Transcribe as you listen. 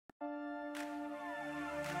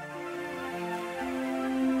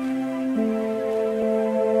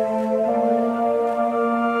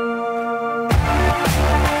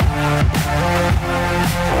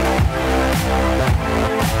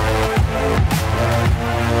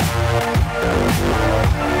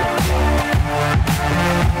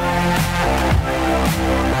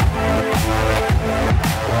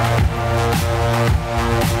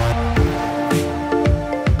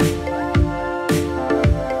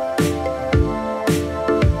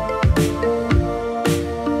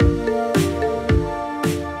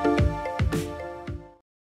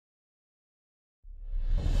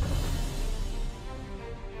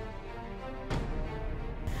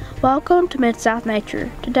Welcome to Mid-South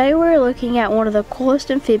Nature. Today we're looking at one of the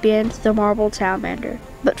coolest amphibians, the marbled salamander.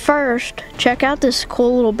 But first, check out this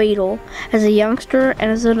cool little beetle as a youngster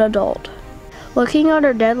and as an adult. Looking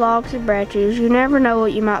under dead logs and branches, you never know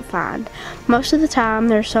what you might find. Most of the time,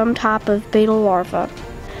 there's some type of beetle larva.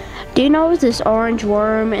 Do you know what this orange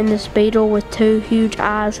worm and this beetle with two huge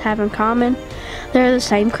eyes have in common? They're the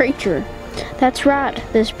same creature. That's right,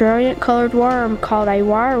 this brilliant colored worm called a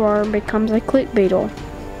wireworm becomes a click beetle.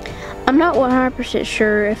 I'm not 100%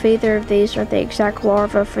 sure if either of these are the exact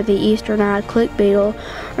larva for the eastern-eyed click beetle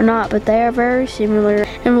or not, but they are very similar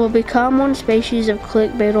and will become one species of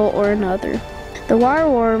click beetle or another. The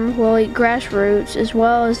wireworm will eat grass roots as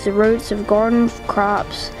well as the roots of garden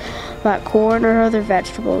crops like corn or other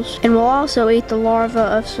vegetables, and will also eat the larva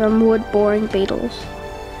of some wood-boring beetles.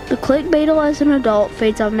 The click beetle as an adult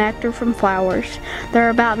feeds on nectar from flowers. There are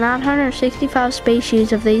about 965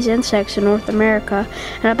 species of these insects in North America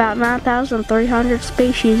and about 9,300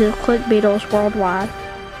 species of click beetles worldwide.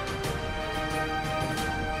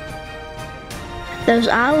 Those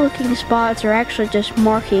eye-looking spots are actually just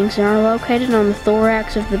markings and are located on the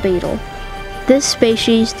thorax of the beetle. This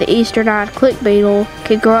species, the eastern-eyed click beetle,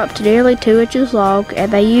 can grow up to nearly 2 inches long, and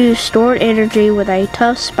they use stored energy with a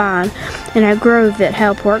tough spine and a groove that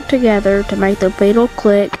help work together to make the beetle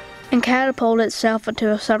click and catapult itself into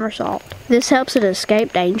a somersault. This helps it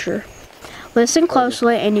escape danger. Listen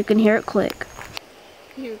closely and you can hear it click.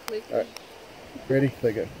 Alright, ready?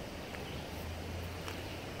 Let go.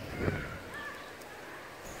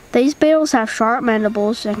 These beetles have sharp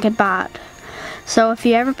mandibles and can bite. So if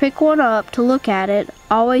you ever pick one up to look at it,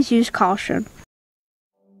 always use caution.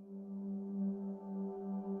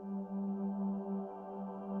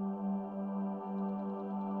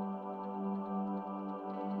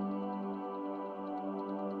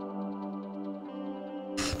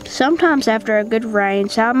 Sometimes after a good rain,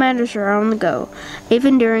 salamanders are on the go,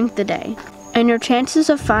 even during the day. And your chances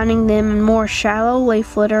of finding them in more shallow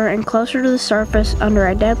leaf litter and closer to the surface under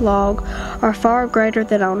a dead log are far greater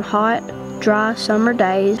than on hot, dry summer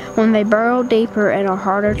days when they burrow deeper and are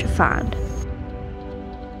harder to find.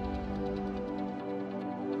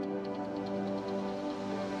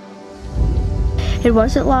 It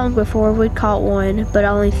wasn't long before we'd caught one, but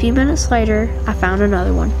only a few minutes later, I found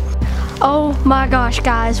another one. Oh my gosh,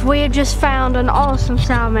 guys, we have just found an awesome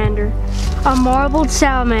salamander, a marbled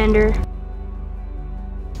salamander.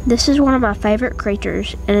 This is one of my favorite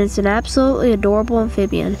creatures, and it's an absolutely adorable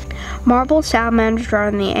amphibian. Marbled salamanders are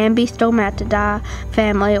in the Ambystomatidae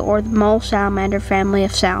family, or the mole salamander family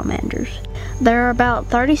of salamanders. There are about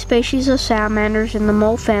 30 species of salamanders in the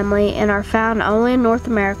mole family and are found only in North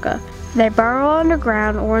America. They burrow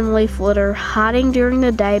underground or in leaf litter, hiding during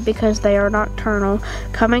the day because they are nocturnal,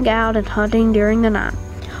 coming out and hunting during the night.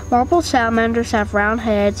 Marbled salamanders have round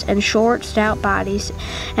heads and short, stout bodies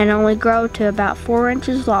and only grow to about 4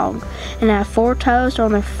 inches long and have 4 toes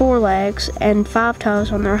on their forelegs and 5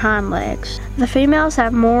 toes on their hind legs. The females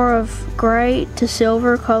have more of gray to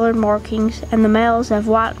silver colored markings and the males have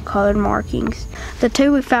white colored markings. The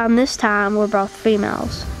two we found this time were both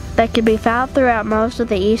females. They can be found throughout most of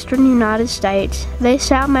the eastern United States. These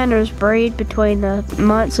salamanders breed between the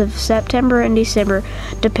months of September and December,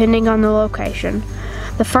 depending on the location.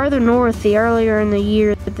 The further north, the earlier in the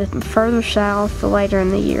year, the further south, the later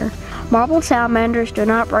in the year. Marbled salamanders do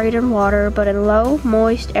not breed in water, but in low,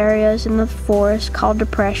 moist areas in the forest called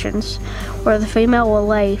depressions, where the female will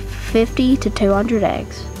lay 50 to 200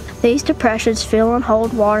 eggs. These depressions fill and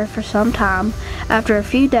hold water for some time. After a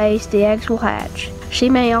few days, the eggs will hatch. She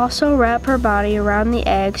may also wrap her body around the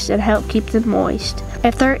eggs and help keep them moist.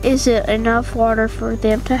 If there isn't enough water for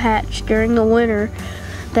them to hatch during the winter,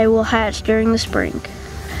 they will hatch during the spring.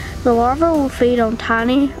 The larvae will feed on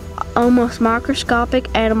tiny, almost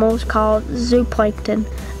microscopic animals called zooplankton.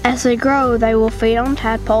 As they grow, they will feed on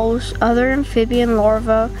tadpoles, other amphibian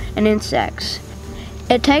larvae, and insects.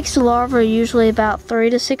 It takes the larvae usually about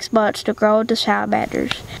 3 to 6 months to grow into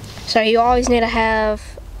salamanders. So you always need to have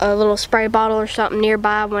a little spray bottle or something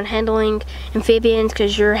nearby when handling amphibians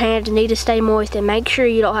because your hands need to stay moist, and make sure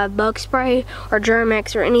you don't have bug spray or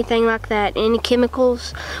Germ-X or anything like that. Any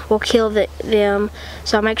chemicals will kill them,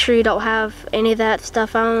 so make sure you don't have any of that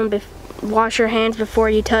stuff on. Wash your hands before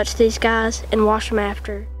you touch these guys and wash them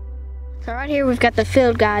after. So right here we've got the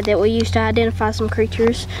field guide that we use to identify some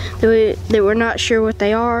creatures that we're not sure what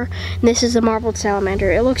they are. And this is the marbled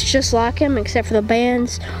salamander. It looks just like him except for the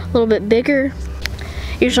bands, a little bit bigger.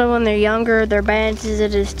 Usually when they're younger, their bands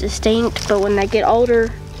isn't as distinct, but when they get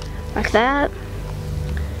older, like that,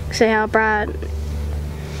 see how bright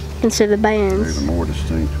you can see the bands. They're more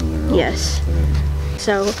distinct when they're older. Yes.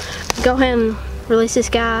 So go ahead and release this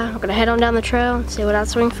guy. I'm gonna head on down the trail and see what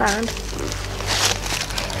else we can find.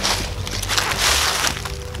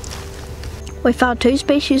 We found 2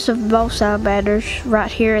 species of both salamanders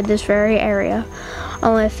right here in this very area,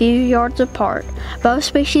 only a few yards apart. Both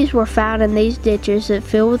species were found in these ditches that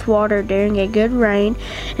fill with water during a good rain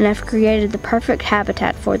and have created the perfect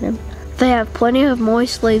habitat for them. They have plenty of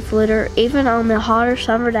moist leaf litter even on the hotter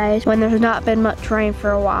summer days when there's not been much rain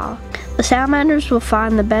for a while. The salamanders will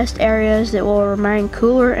find the best areas that will remain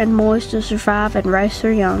cooler and moist to survive and raise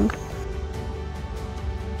their young.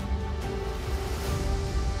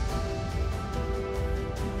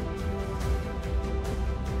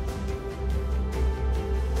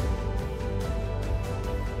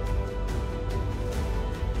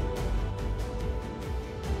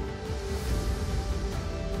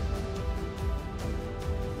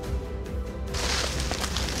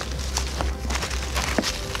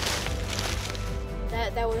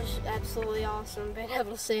 That was absolutely awesome, being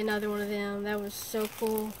able to see another one of them. That was so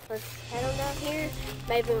cool. Let's head on down here.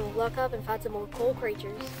 Maybe we'll look up and find some more cool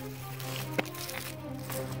creatures.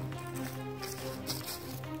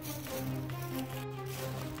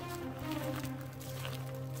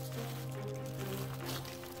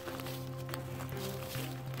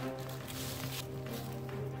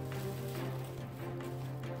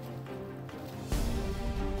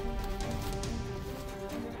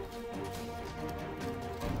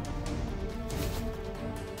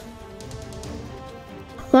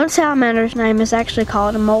 One salamander's name is actually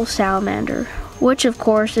called a mole salamander, which of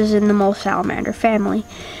course is in the mole salamander family,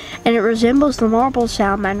 and it resembles the marble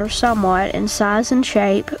salamander somewhat in size and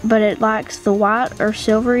shape, but it lacks the white or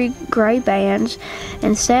silvery gray bands.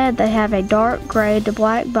 Instead, they have a dark gray to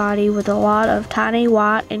black body with a lot of tiny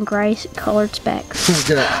white and gray colored specks.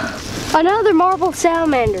 Another marble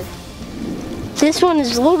salamander. This one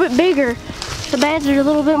is a little bit bigger. The bands are a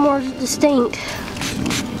little bit more distinct.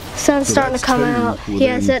 Sun's starting to come out.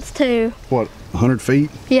 Yes, that's 2. What, 100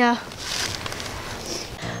 feet? Yeah.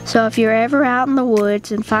 So if you're ever out in the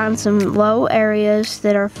woods and find some low areas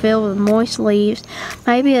that are filled with moist leaves,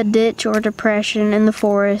 maybe a ditch or depression in the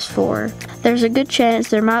forest floor, there's a good chance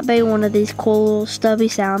there might be one of these cool little stubby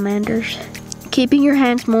salamanders. Keeping your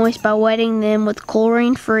hands moist by wetting them with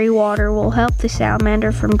chlorine-free water will help the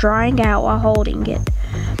salamander from drying out while holding it.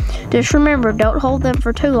 Just remember, don't hold them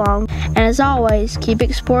for too long, and as always, keep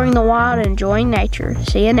exploring the wild and enjoying nature.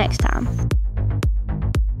 See you next time.